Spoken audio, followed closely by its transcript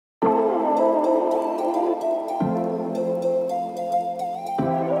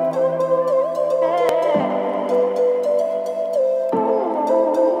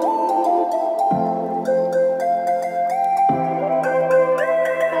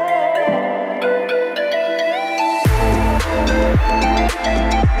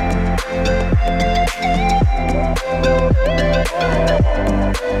Hi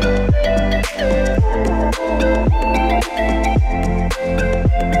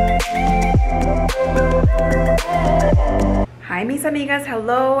mis amigas,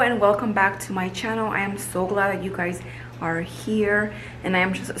 hello and welcome back to my channel. I am so glad that you guys are here, and I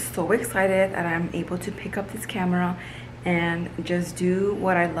am just so excited that I'm able to pick up this camera and just do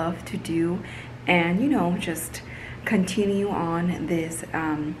what I love to do, and you know, just continue on this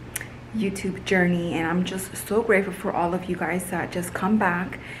YouTube journey. And I'm just so grateful for all of you guys that just come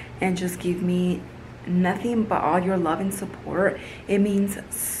back and just give me nothing but all your love and support. It means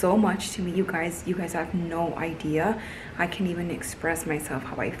so much to me, you guys. You guys have no idea. I can't even express myself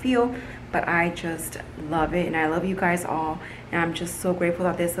how I feel, but I just love it, and I love you guys all, and I'm just so grateful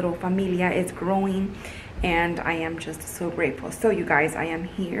that this little familia is growing, and I am just so grateful. So you guys, I am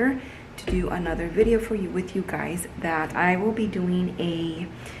here to do another video for you with you guys that I will be doing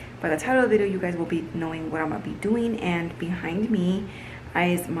by the title of the video you guys will be knowing what I'm gonna be doing. And behind me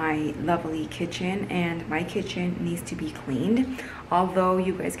is my lovely kitchen, and my kitchen needs to be cleaned. Although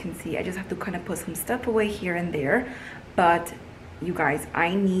you guys can see I just have to kind of put some stuff away here and there, but you guys,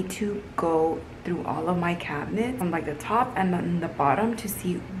 I need to go through all of my cabinets from like the top and then the bottom to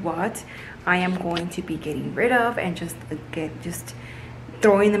see what I am going to be getting rid of, and just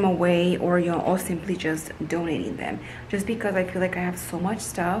throwing them away, or you know, or simply just donating them, just because I feel like I have so much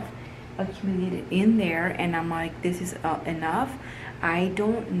stuff accumulated in there, and I'm like, this is enough. I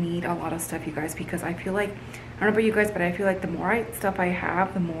don't need a lot of stuff, you guys, because I feel like, I don't know about you guys, but I feel like the more stuff I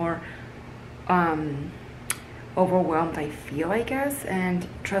have, the more overwhelmed I feel, I guess. And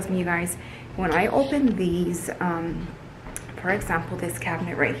trust me, you guys, when I open these, for example, this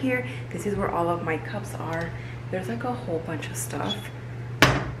cabinet right here, this is where all of my cups are. There's like a whole bunch of stuff.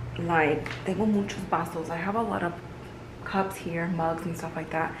 Like, tengo muchos vasos. I have a lot of cups here, mugs and stuff like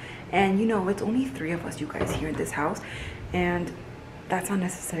that. And you know, it's only 3 of us, you guys, here in this house, and that's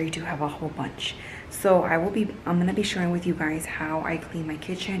unnecessary to have a whole bunch. So I'm gonna be sharing with you guys how I clean my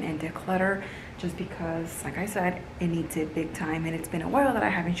kitchen and declutter, just because, like I said, it needs it big time, and it's been a while that I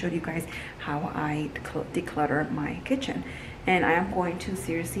haven't showed you guys how I declutter my kitchen. And I am going to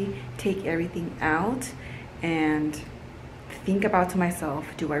seriously take everything out and think about to myself,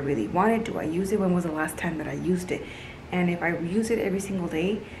 do I really want it? Do I use it? When was the last time that I used it? And if I use it every single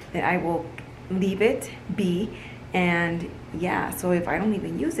day, then I will leave it be. And yeah, so if I don't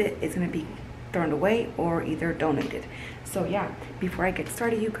even use it, it's gonna be thrown away or either donated. So yeah, before I get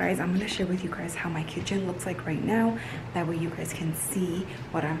started, you guys, I'm gonna share with you guys how my kitchen looks like right now. That way you guys can see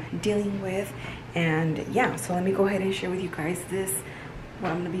what I'm dealing with. And yeah, so let me go ahead and share with you guys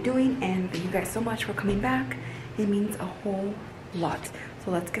what I'm gonna be doing. And thank you guys so much for coming back. It means a whole lot.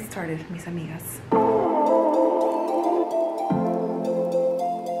 So let's get started, mis amigas.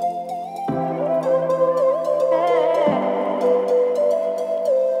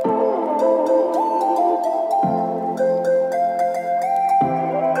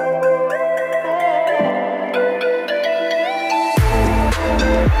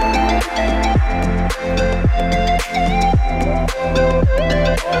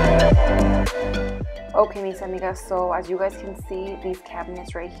 Okay, mis amigas, so as you guys can see, these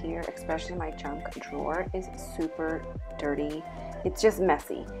cabinets right here, especially my junk drawer, is super dirty. It's just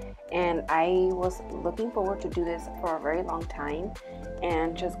messy, and I was looking forward to do this for a very long time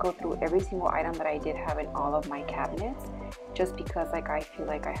and just go through every single item that I did have in all of my cabinets, just because like I feel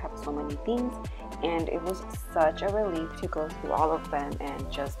like I have so many things, and it was such a relief to go through all of them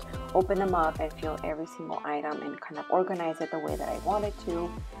and just open them up and feel every single item and kind of organize it the way that I wanted to.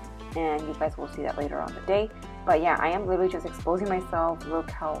 And you guys will see that later on the day. But yeah, I am literally just exposing myself.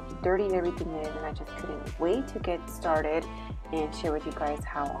 Look how dirty everything is, and I just couldn't wait to get started and share with you guys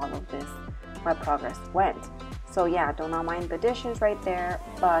how all of this, my progress went. So yeah, do not mind the dishes right there,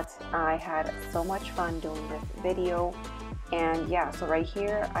 but I had so much fun doing this video. And yeah, so right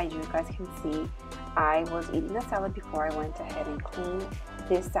here, you guys can see I was eating a salad before I went ahead and cleaned.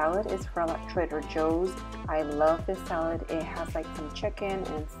 This salad is from Trader Joe's. I love this salad. It has like some chicken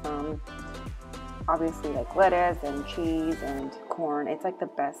and some, obviously, like lettuce and cheese and corn. It's like the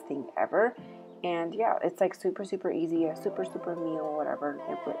best thing ever. And yeah, it's like super easy, a super meal, whatever.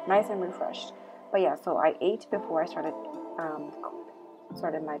 It's nice and refreshed. But yeah, so I ate before I started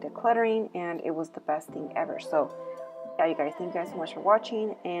my decluttering, and it was the best thing ever. So yeah, you guys, thank you guys so much for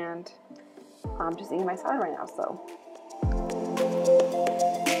watching, and I'm just eating my salad right now. So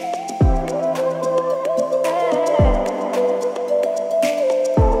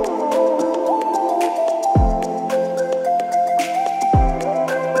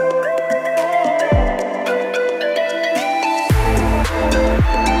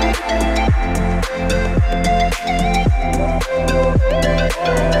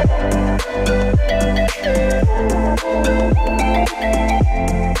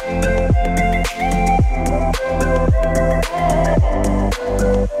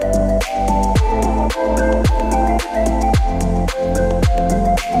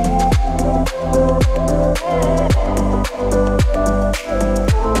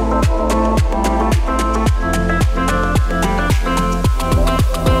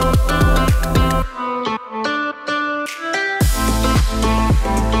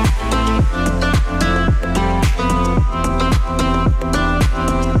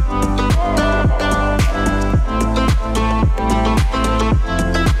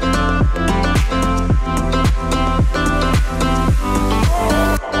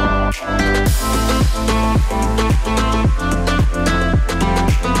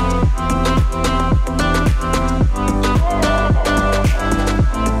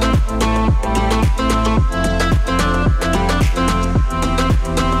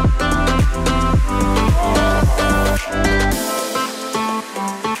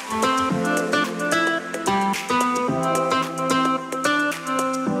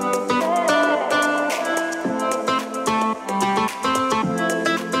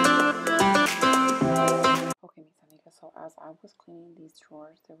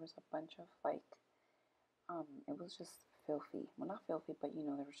there was a bunch of like, it was just filthy. Well, not filthy, but you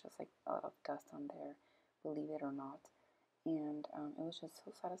know, there was just like a lot of dust on there, believe it or not. And it was just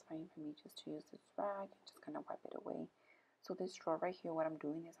so satisfying for me just to use this rag and just kind of wipe it away. So this drawer right here, what I'm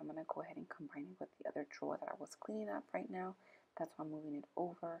doing is I'm going to go ahead and combine it with the other drawer that I was cleaning up right now. That's why I'm moving it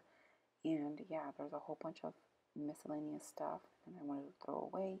over. And yeah, there's a whole bunch of miscellaneous stuff and I wanted to throw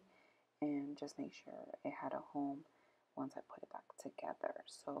away and just make sure it had a home once I put it back together.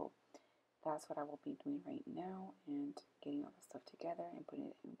 So that's what I will be doing right now, and getting all the stuff together and putting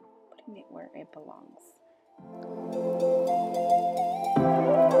it where it belongs.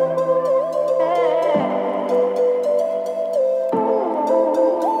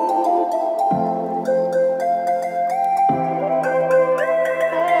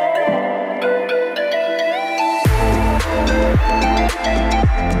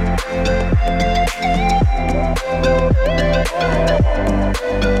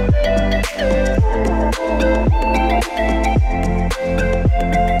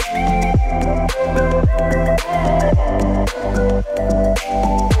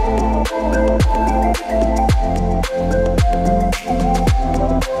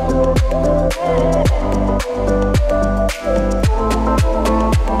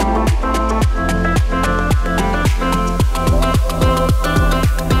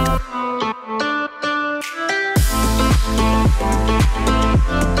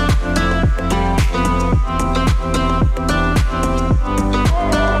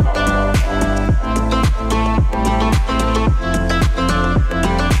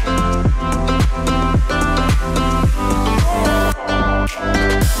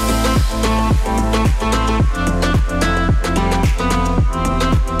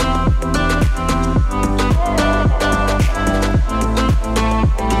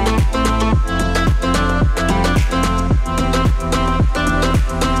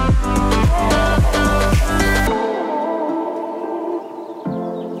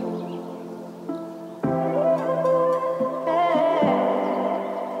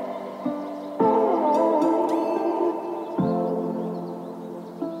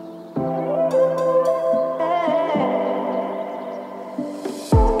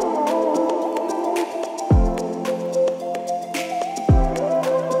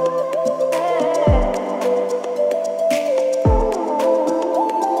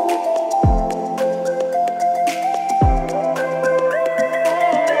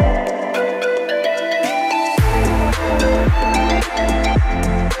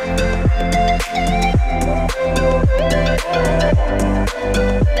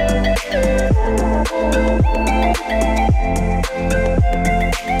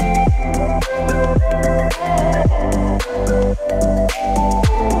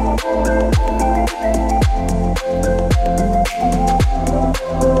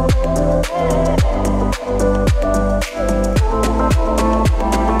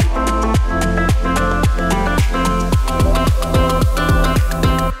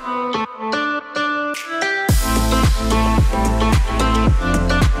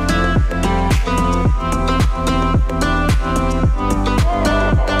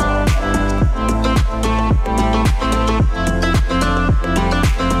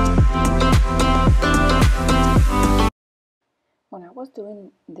 When I was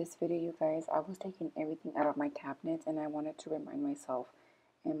doing this video, you guys, I was taking everything out of my cabinet and I wanted to remind myself,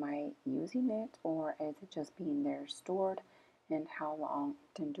 am I using it or is it just being there stored, and how long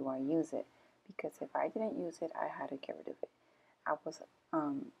do I use it? Because if I didn't use it, I had to get rid of it.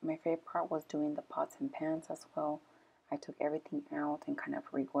 My favorite part was doing the pots and pans as well. I took everything out and kind of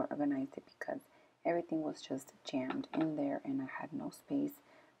reorganized it because everything was just jammed in there and I had no space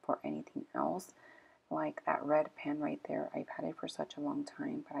for anything else. Like that red pan right there, I've had it for such a long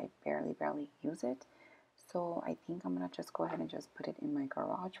time, but I barely use it. So I think I'm going to just go ahead and just put it in my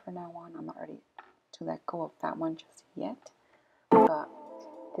garage for now on. I'm not ready to let go of that one just yet. But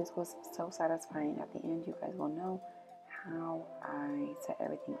this was so satisfying. At the end, you guys will know how I set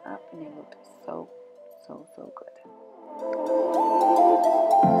everything up and it looked so good.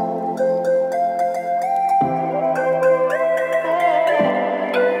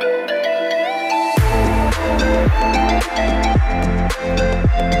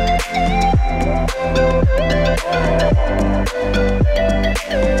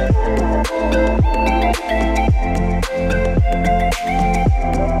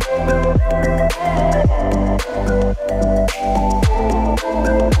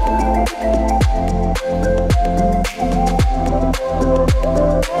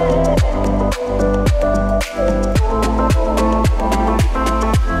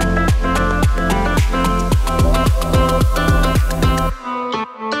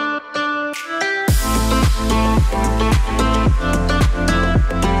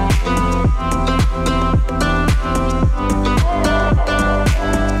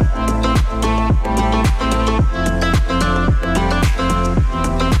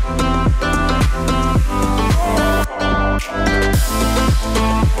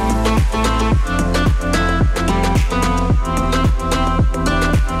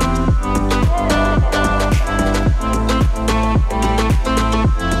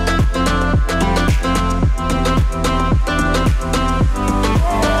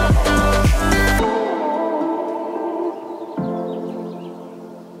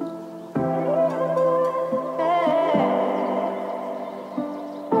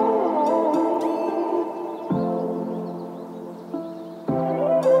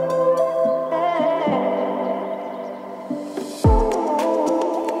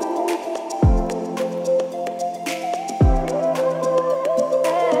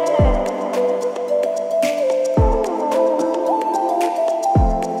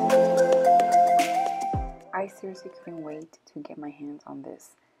 can get my hands on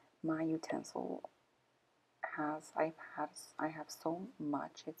this. My utensil I have so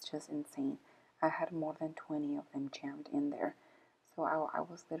much, it's just insane. I had more than 20 of them jammed in there. So I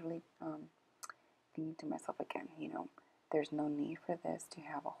was literally thinking to myself again, there's no need for this to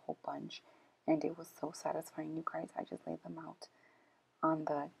have a whole bunch. And it was so satisfying, you guys. I just laid them out on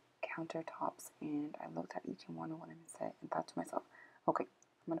the countertops and I looked at each one of them and thought to myself, okay,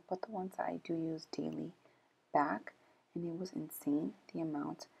 I'm going to put the ones that I do use daily back. And it was insane the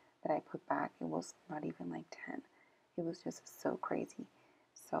amount that I put back. It was not even like 10. It was just so crazy.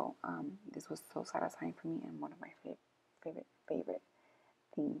 So this was so satisfying for me and one of my favorite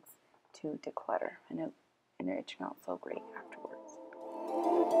things to declutter. And it turned out so great afterwards.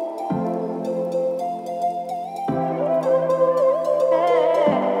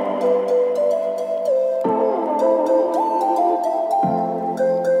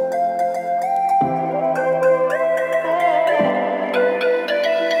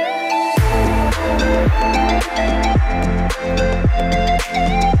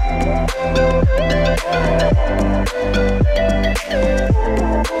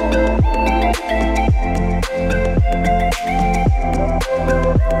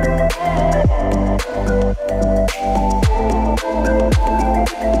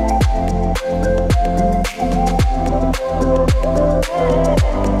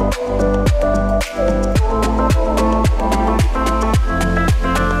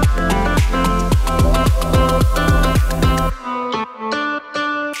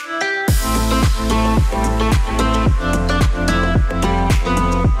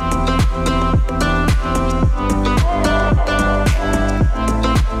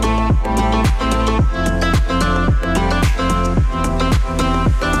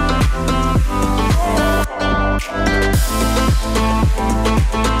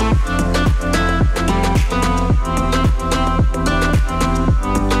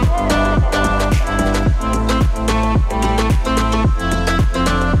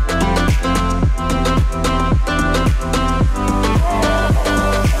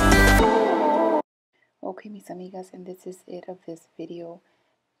 Okay, mis amigas, and this is it of this video.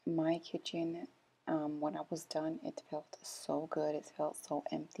 My kitchen, when I was done, it felt so good. It felt so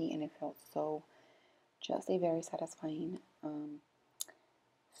empty, and it felt so just a very satisfying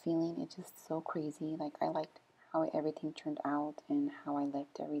feeling. It's just so crazy. Like, I liked how everything turned out and how I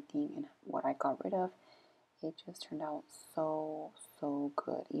left everything and what I got rid of. It just turned out so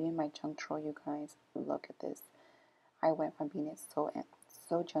good. Even my junk drawer, you guys, look at this. I went from being so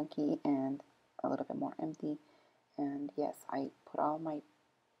junky and a little bit more empty. And yes, I put all my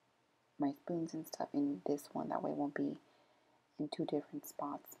spoons and stuff in this one. That way it won't be in two different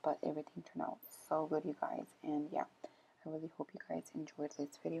spots. But everything turned out so good, you guys. And yeah, I really hope you guys enjoyed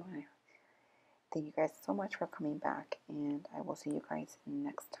this video. And I thank you guys so much for coming back. And I will see you guys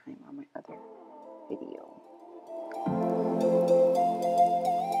next time on my other video.